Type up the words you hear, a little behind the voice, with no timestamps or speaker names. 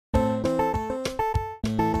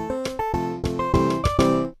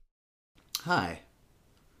Hi,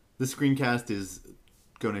 this screencast is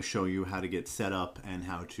going to show you how to get set up and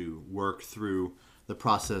how to work through the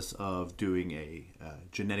process of doing a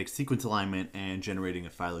genetic sequence alignment and generating a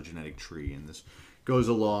phylogenetic tree. And this goes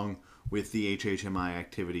along with the HHMI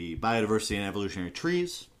activity, Biodiversity and Evolutionary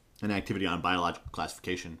Trees, an activity on biological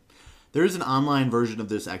classification. There is an online version of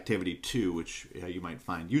this activity too, which you might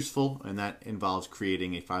find useful, and that involves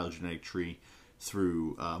creating a phylogenetic tree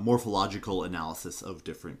through morphological analysis of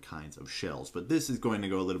different kinds of shells. But this is going to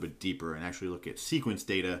go a little bit deeper and actually look at sequence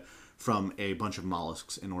data from a bunch of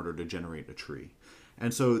mollusks in order to generate a tree.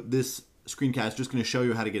 And so this screencast is just going to show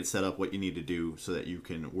you how to get set up, what you need to do so that you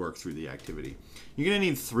can work through the activity. You're going to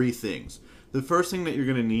need three things. The first thing that you're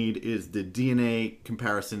going to need is the DNA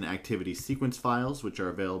comparison activity sequence files, which are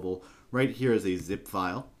available right here as a zip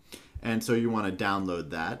file. And so you want to download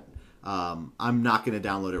that. I'm not going to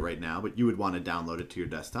download it right now, but you would want to download it to your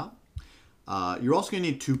desktop. You're also going to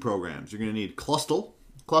need two programs. You're going to need Clustal.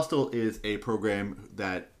 Clustal is a program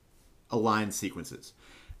that aligns sequences.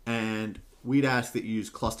 And we'd ask that you use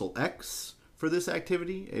Clustal X for this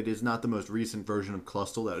activity. It is not the most recent version of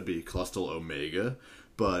Clustal. That would be Clustal Omega.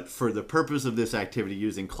 But for the purpose of this activity,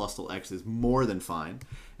 using Clustal X is more than fine.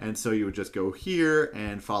 And so you would just go here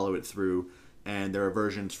and follow it through. And there are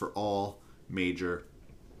versions for all major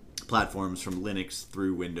platforms from Linux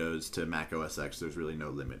through Windows to Mac OS X. There's really no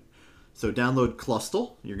limit. So download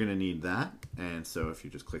Clustal. You're going to need that. And so if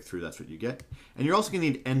you just click through, that's what you get. And you're also going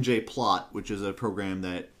to need NJPlot, which is a program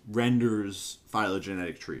that renders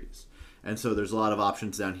phylogenetic trees. And so there's a lot of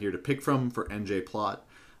options down here to pick from for NJPlot.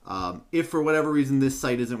 If for whatever reason this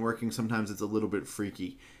site isn't working, sometimes it's a little bit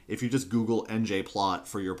freaky. If you just Google NJPlot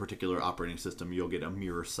for your particular operating system, you'll get a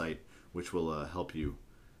mirror site which will help you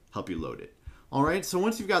load it. All right, so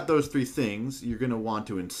once you've got those three things, you're going to want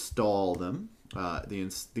to install them. The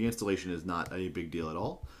installation is not a big deal at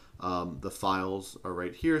all. The files are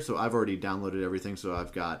right here, so I've already downloaded everything. So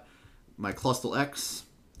I've got my Clustal X,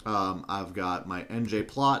 I've got my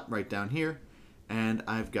NJPlot right down here, and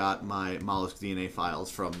I've got my mollusk DNA files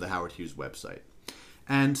from the Howard Hughes website.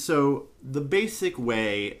 And so the basic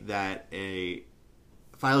way that a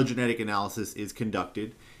phylogenetic analysis is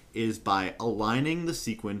conducted is by aligning the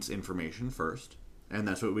sequence information first, and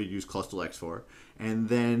that's what we use Clustal X for, and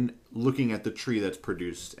then looking at the tree that's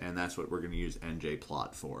produced, and that's what we're going to use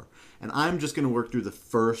NJPlot for. And I'm just going to work through the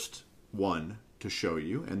first one to show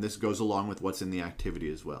you, and this goes along with what's in the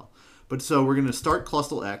activity as well. But so we're going to start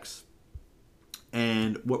Clustal X,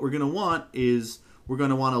 and what we're going to want is we're going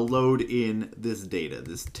to want to load in this data,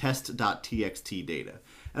 this test.txt data.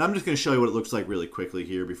 And I'm just going to show you what it looks like really quickly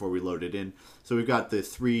here before we load it in. So we've got the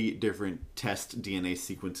three different test DNA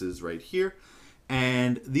sequences right here.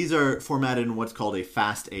 And these are formatted in what's called a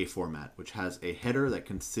FASTA format, which has a header that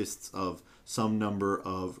consists of some number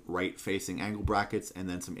of right-facing angle brackets and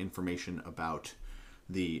then some information about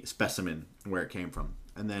the specimen, where it came from.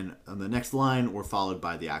 And then on the next line, we're followed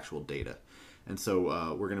by the actual data. And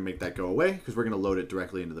so we're going to make that go away because we're going to load it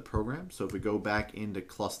directly into the program. So if we go back into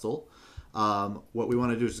Clustal, what we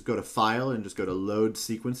want to do is just go to File and just go to Load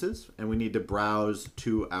Sequences. And we need to browse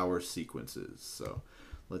to our sequences. So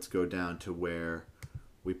let's go down to where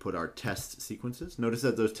we put our test sequences. Notice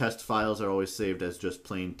that those test files are always saved as just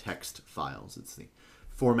plain text files. It's the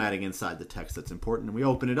formatting inside the text that's important. And we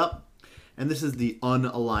open it up. And this is the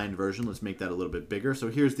unaligned version. Let's make that a little bit bigger. So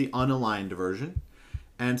here's the unaligned version.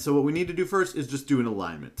 And so what we need to do first is just do an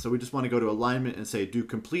alignment. So we just want to go to alignment and say do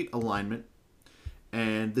complete alignment.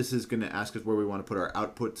 And this is going to ask us where we want to put our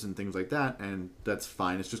outputs and things like that. And that's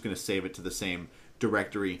fine. It's just going to save it to the same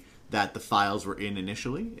directory that the files were in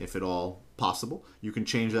initially, if at all possible. You can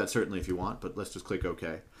change that certainly if you want, but let's just click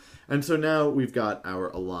OK. And so now we've got our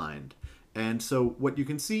aligned. And so what you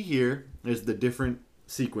can see here is the different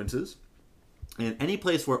sequences. And any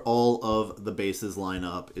place where all of the bases line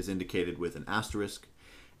up is indicated with an asterisk.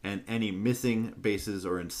 And any missing bases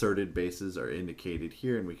or inserted bases are indicated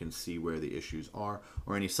here, and we can see where the issues are,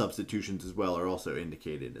 or any substitutions as well are also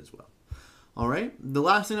indicated as well. All right, the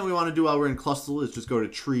last thing that we want to do while we're in Clustal is just go to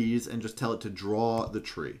Trees and just tell it to draw the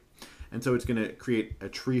tree. And so it's going to create a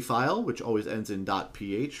tree file, which always ends in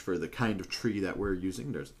 .ph for the kind of tree that we're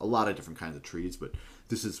using. There's a lot of different kinds of trees, but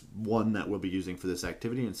this is one that we'll be using for this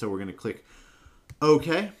activity. And so we're going to click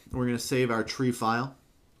OK. We're going to save our tree file.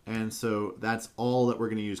 And so that's all that we're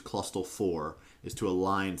going to use Clustal for, is to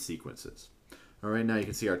align sequences. All right, now you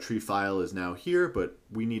can see our tree file is now here, but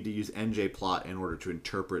we need to use NJPlot in order to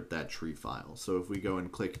interpret that tree file. So if we go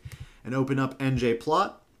and click and open up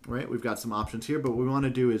NJPlot, right, we've got some options here, but what we want to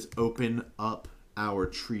do is open up our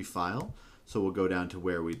tree file. So we'll go down to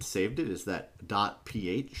where we'd saved it, is that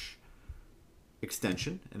 .ph.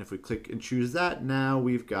 extension. And if we click and choose that, now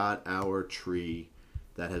we've got our tree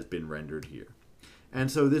that has been rendered here. And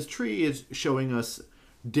so this tree is showing us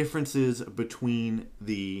differences between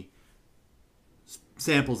the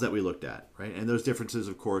samples that we looked at, right? And those differences,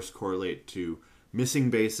 of course, correlate to missing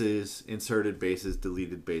bases, inserted bases,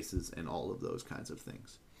 deleted bases, and all of those kinds of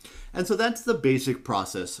things. And so that's the basic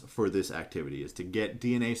process for this activity, is to get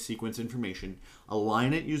DNA sequence information,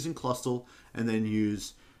 align it using Clustal, and then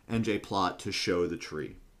use NJPlot to show the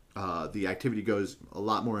tree. The activity goes a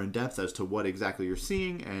lot more in depth as to what exactly you're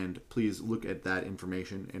seeing, and please look at that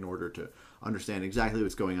information in order to understand exactly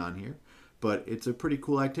what's going on here. But it's a pretty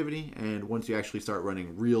cool activity, and once you actually start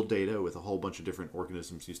running real data with a whole bunch of different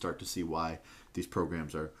organisms, you start to see why these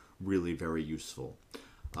programs are really very useful.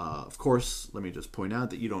 Of course, let me just point out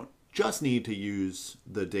that you don't just need to use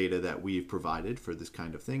the data that we've provided for this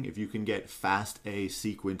kind of thing. If you can get FASTA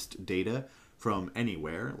sequenced data from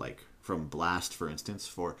anywhere, like from BLAST, for instance,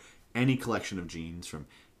 for any collection of genes from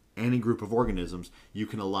any group of organisms, you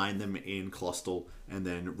can align them in Clustal and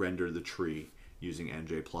then render the tree using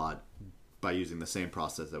NJPlot by using the same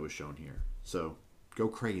process that was shown here. So go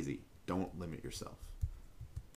crazy. Don't limit yourself.